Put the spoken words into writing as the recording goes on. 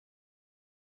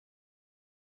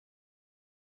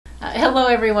Hello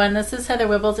everyone, this is Heather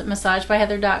Wibbles at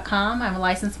MassageByHeather.com. I'm a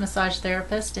licensed massage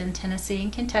therapist in Tennessee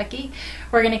and Kentucky.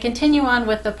 We're going to continue on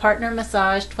with the Partner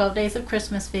Massage 12 Days of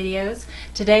Christmas videos.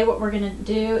 Today what we're going to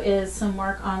do is some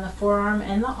work on the forearm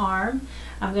and the arm.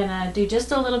 I'm going to do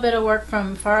just a little bit of work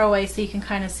from far away so you can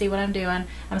kind of see what I'm doing.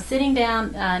 I'm sitting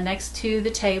down next to the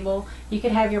table. You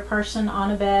could have your person on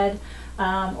a bed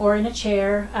or in a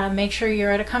chair. Make sure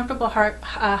you're at a comfortable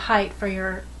height for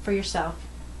yourself.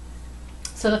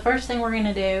 So the first thing we're going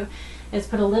to do is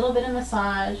put a little bit of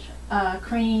massage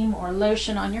cream or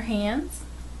lotion on your hands.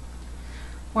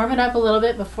 Warm it up a little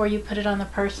bit before you put it on the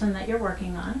person that you're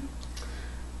working on.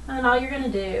 And all you're going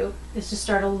to do is just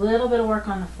start a little bit of work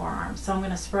on the forearm. So I'm going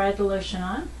to spread the lotion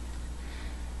on.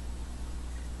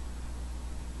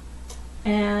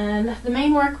 And the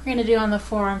main work we're going to do on the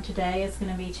forearm today is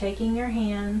going to be taking your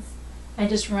hands and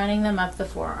just running them up the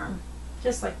forearm,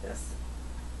 just like this.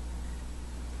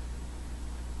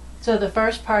 So the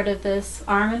first part of this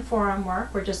arm and forearm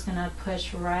work, we're just going to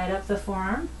push right up the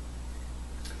forearm.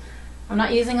 I'm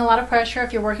not using a lot of pressure.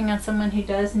 If you're working on someone who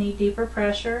does need deeper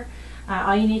pressure,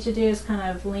 all you need to do is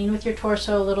kind of lean with your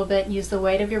torso a little bit, use the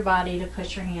weight of your body to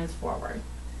push your hands forward.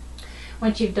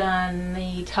 Once you've done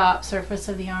the top surface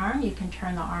of the arm, you can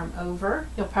turn the arm over.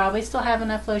 You'll probably still have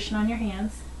enough lotion on your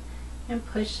hands and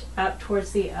push up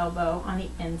towards the elbow on the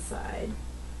inside.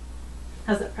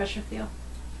 How's that pressure feel?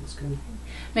 That's good.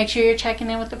 Make sure you're checking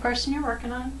in with the person you're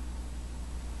working on.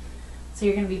 So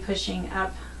you're going to be pushing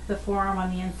up the forearm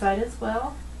on the inside as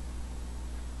well.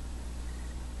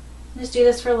 Just do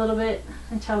this for a little bit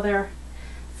until their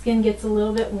skin gets a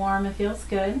little bit warm and feels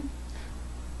good.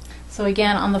 So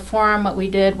again, on the forearm, what we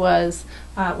did was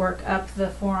work up the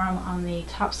forearm on the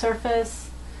top surface,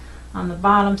 on the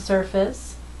bottom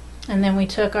surface, and then we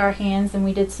took our hands and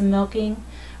we did some milking.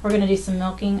 We're going to do some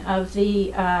milking of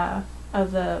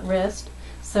the wrist.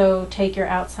 So take your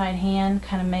outside hand,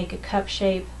 kind of make a cup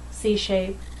shape, C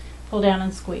shape, pull down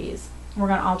and squeeze. We're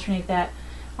going to alternate that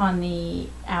on the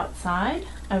outside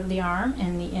of the arm,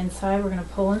 and the inside we're going to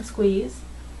pull and squeeze.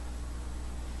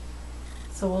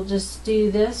 So we'll just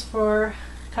do this for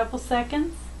a couple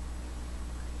seconds.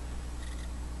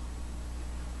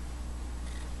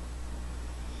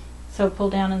 So pull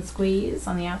down and squeeze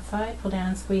on the outside, pull down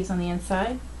and squeeze on the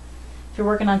inside. If you're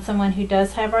working on someone who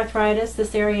does have arthritis,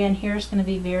 this area in here is going to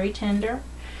be very tender.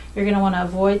 You're going to want to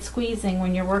avoid squeezing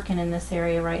when you're working in this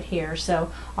area right here. So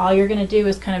all you're going to do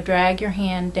is kind of drag your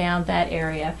hand down that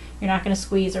area. You're not going to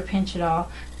squeeze or pinch at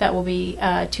all. That will be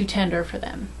too tender for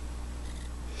them.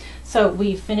 So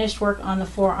we've finished work on the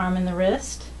forearm and the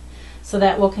wrist. So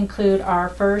that will conclude our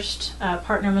first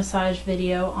partner massage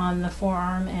video on the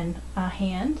forearm and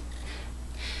hand.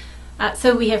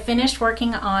 So we have finished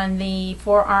working on the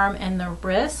forearm and the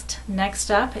wrist.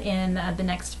 Next up in the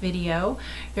next video,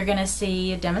 you're going to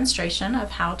see a demonstration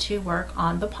of how to work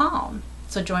on the palm.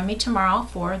 So join me tomorrow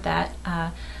for that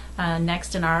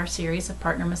next in our series of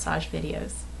partner massage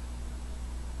videos.